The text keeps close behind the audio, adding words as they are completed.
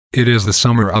It is the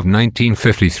summer of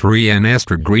 1953 and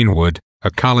Esther Greenwood,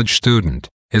 a college student,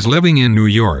 is living in New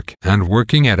York and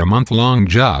working at a month-long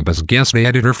job as guest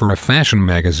editor for a fashion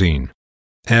magazine.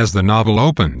 As the novel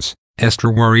opens, Esther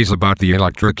worries about the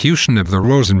electrocution of the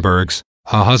Rosenbergs,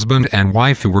 a husband and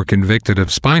wife who were convicted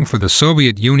of spying for the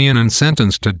Soviet Union and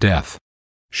sentenced to death.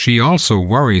 She also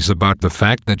worries about the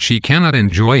fact that she cannot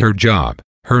enjoy her job,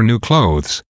 her new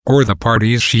clothes, or the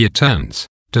parties she attends,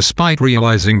 despite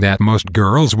realizing that most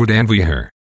girls would envy her.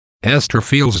 Esther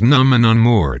feels numb and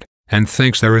unmoored, and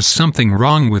thinks there is something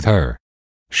wrong with her.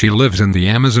 She lives in the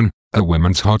Amazon, a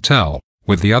women's hotel,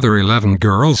 with the other 11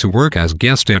 girls who work as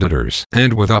guest editors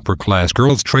and with upper-class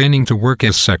girls training to work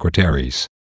as secretaries.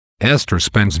 Esther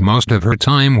spends most of her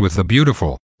time with the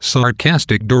beautiful,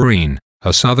 sarcastic Doreen,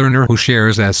 a Southerner who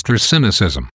shares Esther's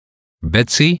cynicism.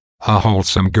 Betsy, a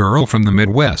wholesome girl from the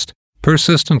Midwest,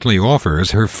 persistently offers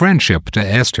her friendship to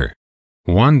Esther.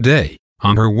 One day,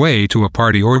 on her way to a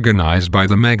party organized by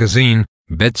the magazine,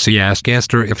 Betsy asks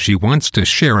Esther if she wants to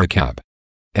share a cab.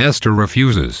 Esther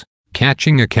refuses,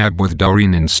 catching a cab with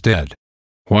Doreen instead.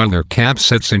 While their cab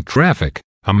sits in traffic,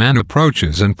 a man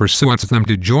approaches and persuades them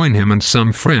to join him and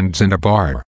some friends in a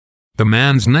bar. The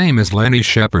man's name is Lenny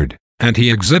Shepard, and he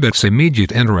exhibits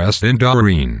immediate interest in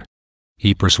Doreen.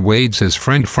 He persuades his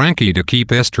friend Frankie to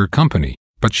keep Esther company,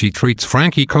 but she treats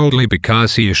Frankie coldly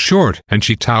because he is short and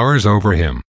she towers over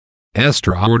him.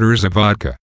 Esther orders a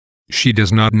vodka. She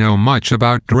does not know much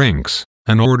about drinks,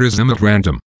 and orders them at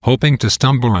random, hoping to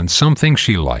stumble on something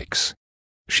she likes.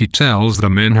 She tells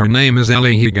the men her name is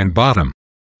Ellie Higginbottom.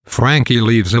 Frankie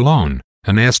leaves alone,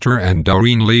 and Esther and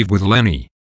Doreen leave with Lenny.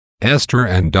 Esther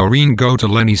and Doreen go to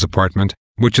Lenny's apartment,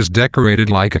 which is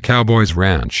decorated like a cowboy's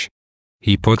ranch.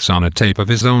 He puts on a tape of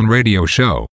his own radio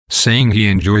show, saying he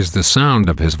enjoys the sound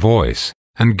of his voice,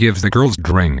 and gives the girls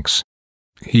drinks.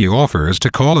 He offers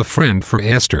to call a friend for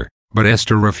Esther, but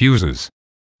Esther refuses.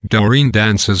 Doreen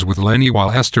dances with Lenny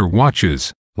while Esther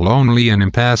watches, lonely and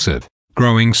impassive,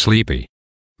 growing sleepy.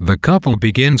 The couple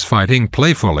begins fighting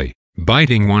playfully,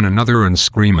 biting one another and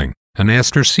screaming, and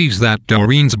Esther sees that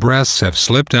Doreen's breasts have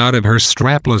slipped out of her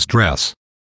strapless dress.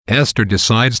 Esther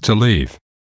decides to leave.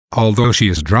 Although she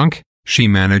is drunk, she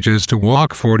manages to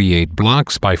walk 48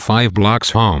 blocks by 5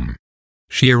 blocks home.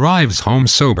 She arrives home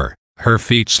sober, her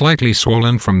feet slightly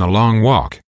swollen from the long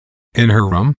walk. In her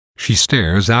room, she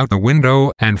stares out the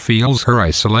window and feels her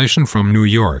isolation from New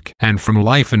York and from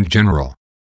life in general.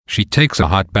 She takes a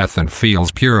hot bath and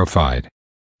feels purified.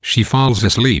 She falls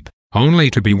asleep,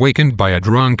 only to be wakened by a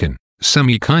drunken,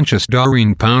 semi-conscious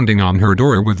Doreen pounding on her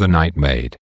door with the night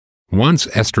maid. Once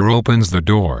Esther opens the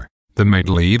door, the maid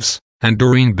leaves, and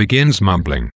Doreen begins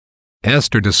mumbling.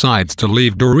 Esther decides to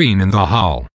leave Doreen in the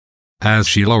hall. As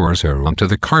she lowers her onto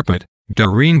the carpet,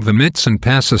 Doreen vomits and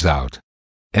passes out.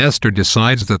 Esther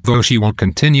decides that though she will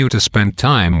continue to spend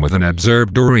time with and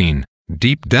observe Doreen,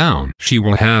 deep down she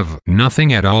will have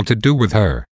nothing at all to do with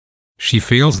her. She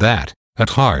feels that,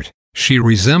 at heart, she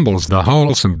resembles the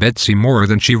wholesome Betsy more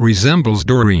than she resembles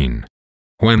Doreen.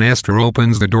 When Esther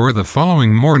opens the door the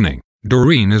following morning,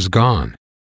 Doreen is gone.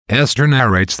 Esther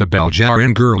narrates the bell jar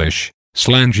in girlish,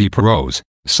 slangy prose,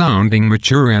 sounding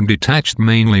mature and detached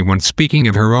mainly when speaking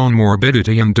of her own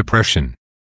morbidity and depression.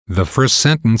 The first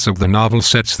sentence of the novel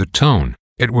sets the tone.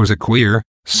 It was a queer,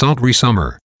 sultry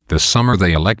summer, the summer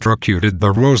they electrocuted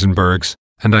the Rosenbergs,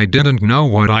 and I didn't know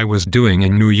what I was doing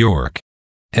in New York.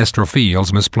 Esther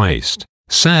feels misplaced,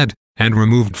 sad, and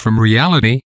removed from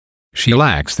reality. She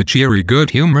lacks the cheery good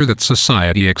humor that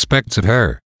society expects of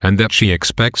her, and that she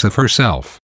expects of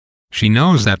herself. She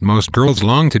knows that most girls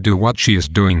long to do what she is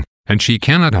doing, and she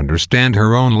cannot understand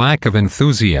her own lack of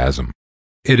enthusiasm.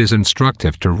 It is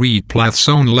instructive to read Plath's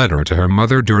own letter to her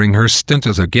mother during her stint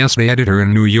as a guest editor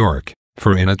in New York,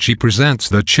 for in it she presents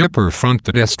the chipper front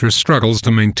that Esther struggles to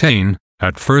maintain.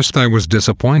 At first I was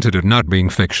disappointed at not being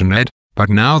fiction ed, but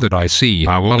now that I see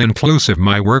how all-inclusive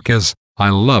my work is, I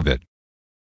love it.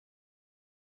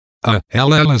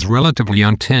 LL is relatively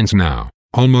untense now,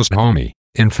 almost homey,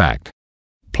 in fact.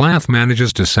 Plath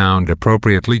manages to sound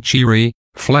appropriately cheery,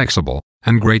 flexible,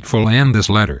 and grateful in this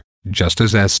letter, just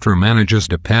as Esther manages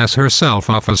to pass herself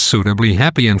off as suitably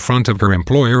happy in front of her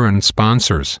employer and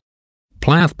sponsors.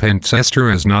 Plath paints Esther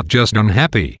as not just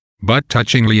unhappy, but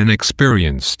touchingly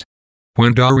inexperienced.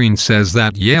 When Doreen says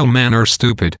that Yale men are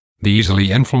stupid, the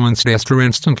easily influenced Esther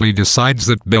instantly decides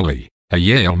that Billy, a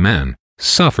Yale man,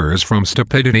 suffers from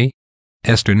stupidity.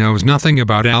 Esther knows nothing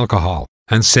about alcohol,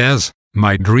 and says,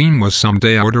 "My dream was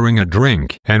someday ordering a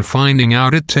drink and finding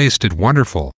out it tasted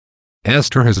wonderful."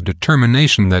 Esther has a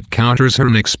determination that counters her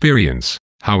inexperience,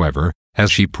 however,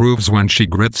 as she proves when she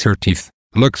grits her teeth,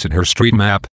 looks at her street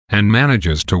map, and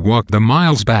manages to walk the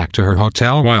miles back to her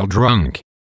hotel while drunk.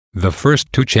 The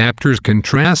first two chapters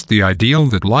contrast the ideal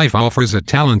that life offers a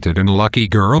talented and lucky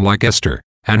girl like Esther,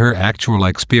 and her actual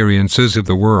experiences of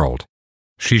the world.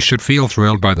 She should feel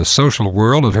thrilled by the social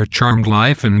world of her charmed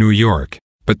life in New York,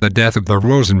 but the death of the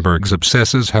Rosenbergs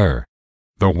obsesses her.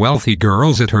 The wealthy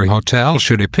girls at her hotel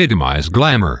should epitomize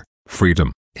glamour,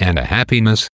 freedom, and a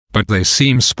happiness, but they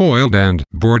seem spoiled and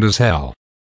bored as hell.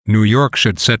 New York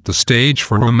should set the stage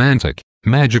for romantic,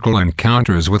 magical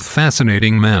encounters with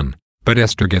fascinating men, but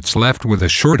Esther gets left with a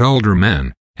short older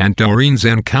man, and Doreen's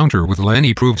encounter with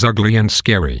Lenny proves ugly and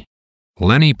scary.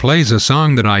 Lenny plays a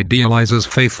song that idealizes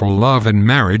faithful love and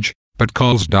marriage, but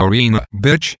calls Doreen a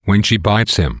bitch when she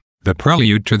bites him, the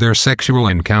prelude to their sexual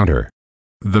encounter.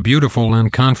 The beautiful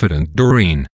and confident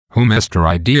Doreen, whom Esther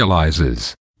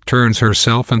idealizes, turns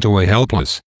herself into a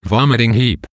helpless, vomiting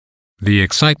heap. The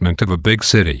excitement of a big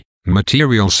city,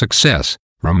 material success,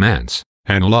 romance,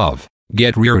 and love,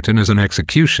 get rewritten as an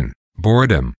execution,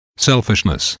 boredom,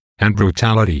 selfishness, and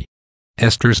brutality.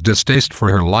 Esther's distaste for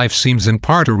her life seems in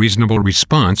part a reasonable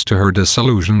response to her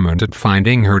disillusionment at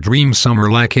finding her dream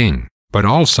summer lacking, but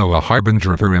also a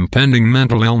harbinger of her impending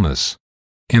mental illness.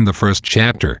 In the first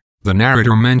chapter, the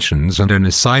narrator mentions in an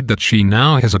aside that she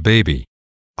now has a baby.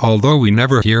 Although we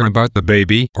never hear about the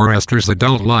baby or Esther's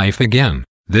adult life again,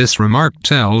 this remark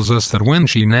tells us that when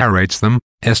she narrates them,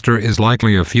 Esther is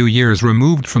likely a few years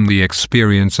removed from the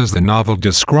experiences the novel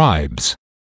describes.